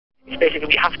basically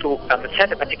we have to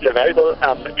set a particular variable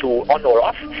to on or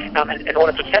off, and in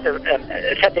order to set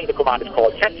a setting, the command is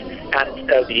called set, and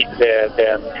the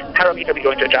parameter we're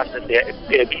going to adjust is the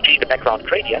BG, the background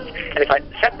gradient. And if I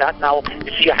set that, now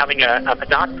you see I'm having a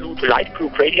dark blue to light blue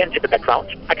gradient in the background.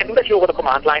 I can do that here over the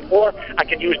command line, or I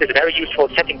can use this very useful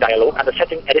setting dialog under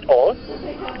setting edit all.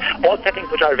 All settings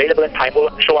which are available in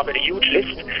Pymol show up in a huge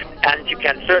list, and you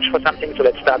can search for something. So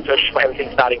let's start searching for everything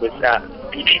starting with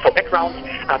BG for background.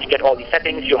 You get all these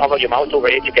settings, you hover your mouse over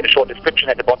it, you get a short description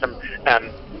at the bottom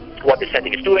what this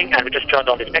setting is doing, and we just turned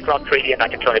on this background gradient. I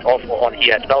can turn it off or on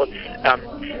here as well.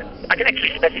 I can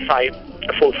actually specify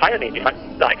a full file name if I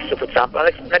like. So for example,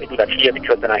 let me do that here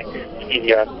because then it's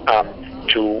easier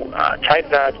to type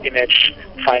that image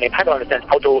file name. Pymol understands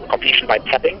auto completion by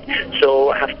tapping. So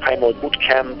I have Pymol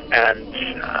bootcamp and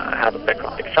have a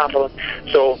background example.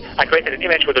 So I created an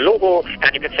image with a logo, and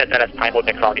you can set that as Pymol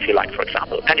background if you like, for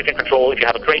example. And you can control if you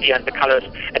have a gradient, the colors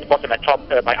at the bottom and top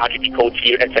by RGB codes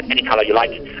here, and set any color you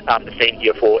like. The same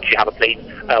here for if you have a plain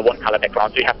one color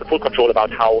background. So you have the full control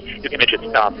about how your images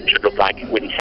should look like with these